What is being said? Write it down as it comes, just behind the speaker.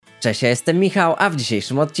Cześć, ja jestem Michał, a w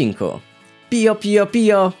dzisiejszym odcinku Pio Pio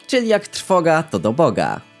Pio, czyli jak trwoga to do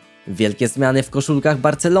Boga. Wielkie zmiany w koszulkach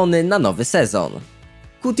Barcelony na nowy sezon.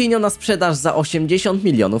 Coutinho na sprzedaż za 80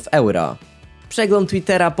 milionów euro. Przegląd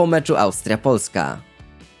Twittera po meczu Austria-Polska.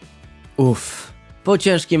 Po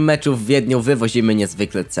ciężkim meczu w Wiedniu wywozimy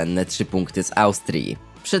niezwykle cenne 3 punkty z Austrii.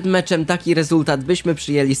 Przed meczem taki rezultat byśmy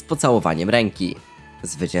przyjęli z pocałowaniem ręki.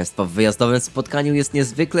 Zwycięstwo w wyjazdowym spotkaniu jest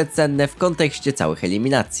niezwykle cenne w kontekście całych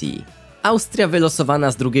eliminacji. Austria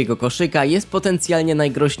wylosowana z drugiego koszyka jest potencjalnie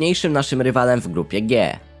najgroźniejszym naszym rywalem w grupie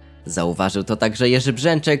G. Zauważył to także Jerzy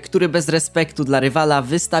Brzęczek, który bez respektu dla rywala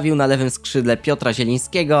wystawił na lewym skrzydle Piotra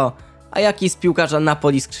Zielińskiego, a jaki z piłkarza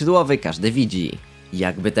Napoli skrzydłowy każdy widzi.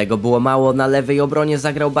 Jakby tego było mało, na lewej obronie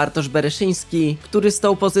zagrał Bartosz Bereszyński, który z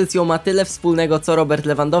tą pozycją ma tyle wspólnego co Robert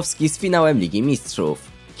Lewandowski z finałem Ligi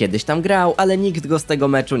Mistrzów. Kiedyś tam grał, ale nikt go z tego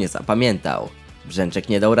meczu nie zapamiętał. Brzęczek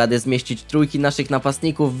nie dał rady zmieścić trójki naszych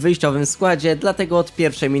napastników w wyjściowym składzie, dlatego od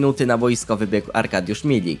pierwszej minuty na boisko wybiegł Arkadiusz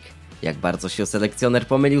Milik. Jak bardzo się selekcjoner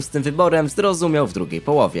pomylił z tym wyborem, zrozumiał w drugiej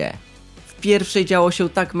połowie. W pierwszej działo się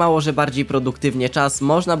tak mało, że bardziej produktywnie czas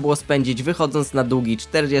można było spędzić wychodząc na długi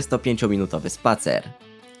 45-minutowy spacer.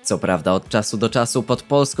 Co prawda od czasu do czasu pod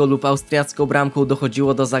polską lub austriacką bramką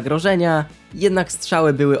dochodziło do zagrożenia, jednak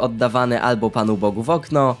strzały były oddawane albo Panu Bogu w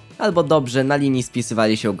okno, albo dobrze na linii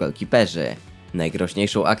spisywali się golkiperzy.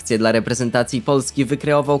 Najgroźniejszą akcję dla reprezentacji Polski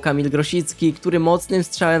wykreował Kamil Grosicki, który mocnym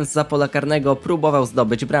strzałem zza pola karnego próbował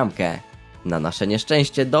zdobyć bramkę. Na nasze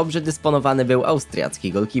nieszczęście dobrze dysponowany był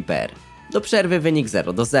austriacki golkiper. Do przerwy wynik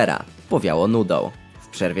 0-0, powiało nudą.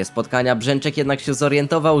 W przerwie spotkania Brzęczek jednak się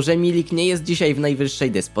zorientował, że Milik nie jest dzisiaj w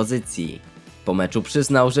najwyższej dyspozycji. Po meczu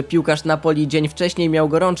przyznał, że piłkarz Napoli dzień wcześniej miał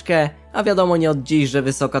gorączkę, a wiadomo nie od dziś, że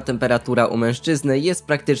wysoka temperatura u mężczyzny jest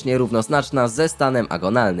praktycznie równoznaczna ze stanem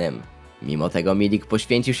agonalnym. Mimo tego Milik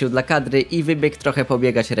poświęcił się dla kadry i wybiegł trochę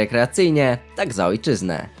pobiegać rekreacyjnie, tak za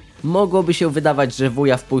ojczyznę. Mogłoby się wydawać, że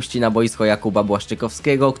wuja wpuści na boisko Jakuba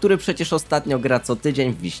Błaszczykowskiego, który przecież ostatnio gra co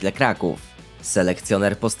tydzień w Wiśle Kraków.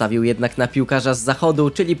 Selekcjoner postawił jednak na piłkarza z zachodu,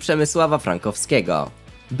 czyli Przemysława Frankowskiego.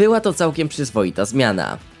 Była to całkiem przyzwoita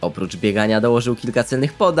zmiana. Oprócz biegania dołożył kilka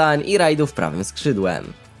celnych podań i rajdów prawym skrzydłem.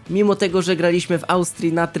 Mimo tego, że graliśmy w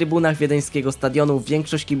Austrii, na trybunach wiedeńskiego stadionu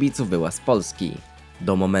większość kibiców była z Polski.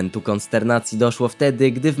 Do momentu konsternacji doszło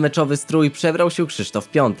wtedy, gdy w meczowy strój przebrał się Krzysztof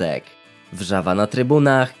Piątek. Wrzawa na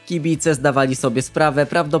trybunach, kibice zdawali sobie sprawę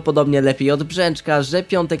prawdopodobnie lepiej od Brzęczka, że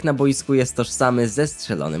Piątek na boisku jest tożsamy ze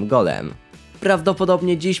strzelonym golem.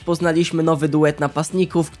 Prawdopodobnie dziś poznaliśmy nowy duet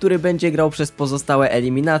napastników, który będzie grał przez pozostałe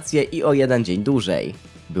eliminacje i o jeden dzień dłużej.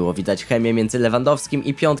 Było widać chemię między Lewandowskim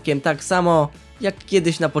i Piątkiem tak samo, jak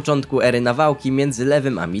kiedyś na początku ery Nawałki między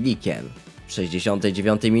Lewym a Milikiem. W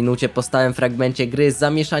 69 minucie po stałym fragmencie gry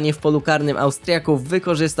zamieszanie w polu karnym Austriaków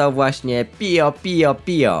wykorzystał właśnie Pio Pio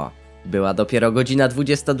Pio. Była dopiero godzina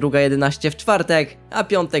 22:11 w czwartek, a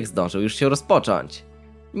Piątek zdążył już się rozpocząć.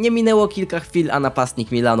 Nie minęło kilka chwil, a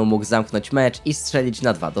napastnik Milanu mógł zamknąć mecz i strzelić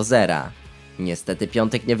na 2-0. Niestety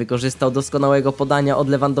Piątek nie wykorzystał doskonałego podania od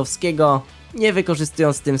Lewandowskiego, nie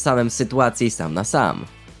wykorzystując tym samym sytuacji sam na sam.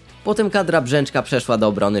 Potem kadra Brzęczka przeszła do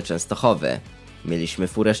obrony Częstochowy. Mieliśmy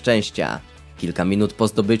furę szczęścia. Kilka minut po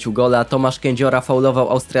zdobyciu gola Tomasz Kędziora faulował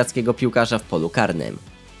austriackiego piłkarza w polu karnym.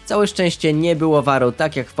 Całe szczęście nie było waru,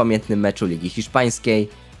 tak jak w pamiętnym meczu Ligi Hiszpańskiej,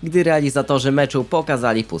 gdy realizatorzy meczu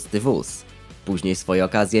pokazali pusty wóz. Później swoje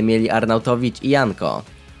okazje mieli Arnautowicz i Janko.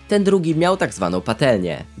 Ten drugi miał tak zwaną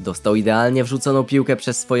patelnię. Dostał idealnie wrzuconą piłkę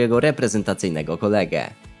przez swojego reprezentacyjnego kolegę.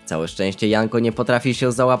 Całe szczęście Janko nie potrafi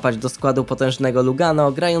się załapać do składu potężnego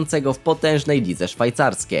Lugano, grającego w potężnej lidze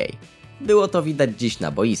szwajcarskiej. Było to widać dziś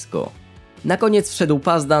na boisku. Na koniec wszedł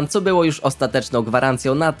Pazdan, co było już ostateczną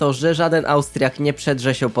gwarancją na to, że żaden Austriak nie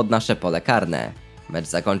przedrze się pod nasze pole karne. Mecz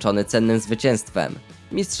zakończony cennym zwycięstwem.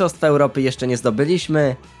 Mistrzostwa Europy jeszcze nie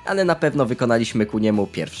zdobyliśmy, ale na pewno wykonaliśmy ku niemu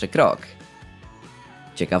pierwszy krok.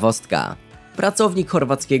 Ciekawostka. Pracownik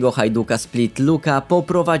chorwackiego Hajduka Split Luka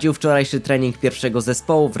poprowadził wczorajszy trening pierwszego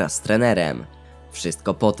zespołu wraz z trenerem.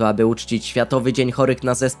 Wszystko po to, aby uczcić Światowy Dzień Chorych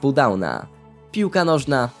na Zespół Downa. Piłka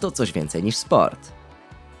nożna to coś więcej niż sport.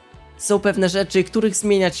 Są pewne rzeczy, których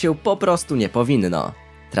zmieniać się po prostu nie powinno.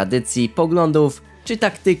 Tradycji, poglądów czy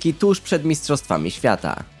taktyki tuż przed Mistrzostwami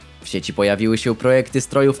Świata. W sieci pojawiły się projekty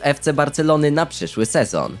strojów FC Barcelony na przyszły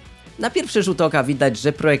sezon. Na pierwszy rzut oka widać,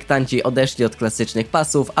 że projektanci odeszli od klasycznych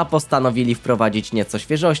pasów, a postanowili wprowadzić nieco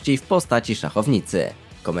świeżości w postaci szachownicy.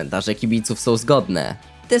 Komentarze kibiców są zgodne.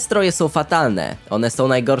 Te stroje są fatalne, one są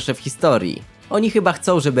najgorsze w historii. Oni chyba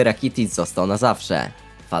chcą, żeby Rakitic został na zawsze.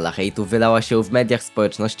 Fala hejtu wylała się w mediach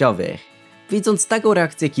społecznościowych. Widząc taką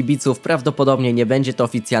reakcję kibiców, prawdopodobnie nie będzie to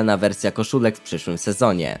oficjalna wersja koszulek w przyszłym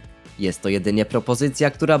sezonie. Jest to jedynie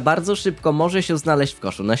propozycja, która bardzo szybko może się znaleźć w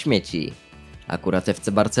koszu na śmieci. Akurat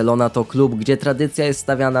FC Barcelona to klub, gdzie tradycja jest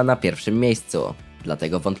stawiana na pierwszym miejscu.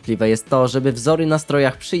 Dlatego wątpliwe jest to, żeby wzory na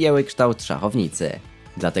strojach przyjęły kształt szachownicy.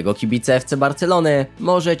 Dlatego kibice FC Barcelony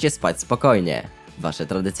możecie spać spokojnie. Wasze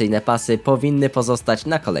tradycyjne pasy powinny pozostać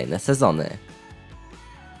na kolejne sezony.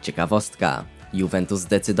 Ciekawostka. Juventus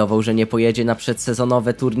zdecydował, że nie pojedzie na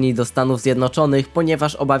przedsezonowe turniej do Stanów Zjednoczonych,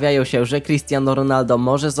 ponieważ obawiają się, że Cristiano Ronaldo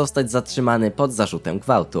może zostać zatrzymany pod zarzutem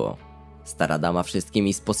gwałtu. Stara dama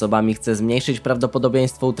wszystkimi sposobami chce zmniejszyć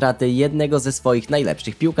prawdopodobieństwo utraty jednego ze swoich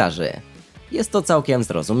najlepszych piłkarzy. Jest to całkiem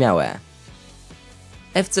zrozumiałe.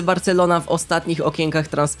 FC Barcelona w ostatnich okienkach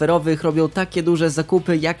transferowych robią takie duże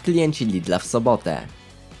zakupy jak klienci Lidla w sobotę.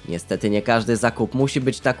 Niestety nie każdy zakup musi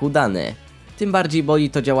być tak udany. Tym bardziej boli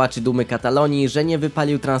to działaczy dumy Katalonii, że nie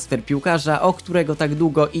wypalił transfer piłkarza, o którego tak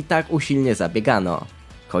długo i tak usilnie zabiegano.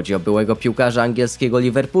 Chodzi o byłego piłkarza angielskiego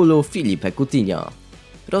Liverpoolu Philippe Coutinho.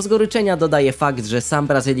 Rozgoryczenia dodaje fakt, że sam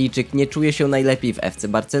Brazylijczyk nie czuje się najlepiej w FC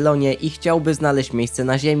Barcelonie i chciałby znaleźć miejsce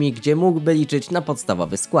na ziemi, gdzie mógłby liczyć na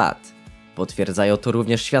podstawowy skład. Potwierdzają to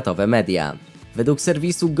również światowe media. Według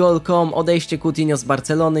serwisu Goal.com odejście Coutinho z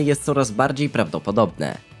Barcelony jest coraz bardziej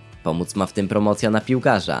prawdopodobne. Pomóc ma w tym promocja na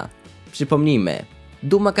piłkarza. Przypomnijmy,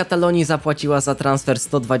 duma Katalonii zapłaciła za transfer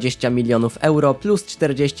 120 milionów euro plus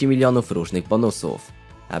 40 milionów różnych bonusów.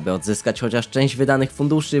 Aby odzyskać chociaż część wydanych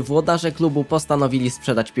funduszy, włodarze klubu postanowili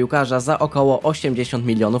sprzedać piłkarza za około 80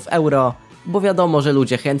 milionów euro, bo wiadomo, że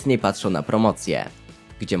ludzie chętniej patrzą na promocję.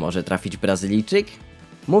 Gdzie może trafić Brazylijczyk?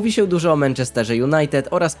 Mówi się dużo o Manchesterze United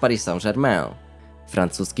oraz Paris Saint-Germain.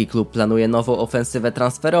 Francuski klub planuje nową ofensywę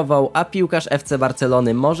transferową, a piłkarz FC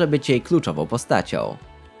Barcelony może być jej kluczową postacią.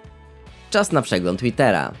 Czas na przegląd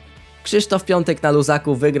Twittera. Krzysztof Piątek na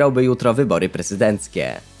luzaku wygrałby jutro wybory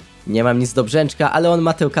prezydenckie. Nie mam nic do Brzęczka, ale on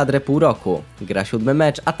ma tę kadrę pół roku. Gra 7.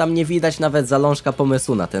 mecz, a tam nie widać nawet zalążka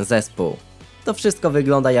pomysłu na ten zespół. To wszystko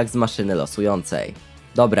wygląda jak z maszyny losującej.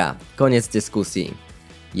 Dobra, koniec dyskusji.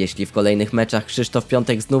 Jeśli w kolejnych meczach Krzysztof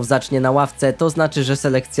Piątek znów zacznie na ławce, to znaczy, że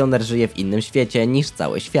selekcjoner żyje w innym świecie niż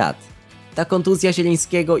cały świat. Ta kontuzja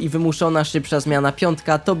Zielińskiego i wymuszona szybsza zmiana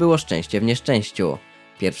Piątka to było szczęście w nieszczęściu.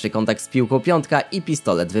 Pierwszy kontakt z piłką Piątka i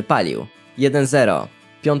pistolet wypalił. 1-0.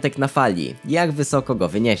 Piątek na fali. Jak wysoko go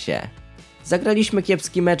wyniesie? Zagraliśmy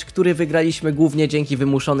kiepski mecz, który wygraliśmy głównie dzięki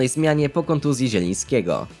wymuszonej zmianie po kontuzji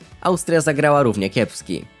Zielińskiego. Austria zagrała równie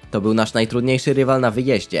kiepski. To był nasz najtrudniejszy rywal na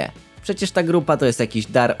wyjeździe. Przecież ta grupa to jest jakiś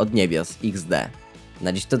dar od niebios XD.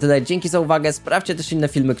 Na dziś to tyle, dzięki za uwagę, sprawdźcie też inne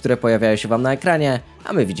filmy, które pojawiają się wam na ekranie,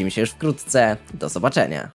 a my widzimy się już wkrótce. Do zobaczenia.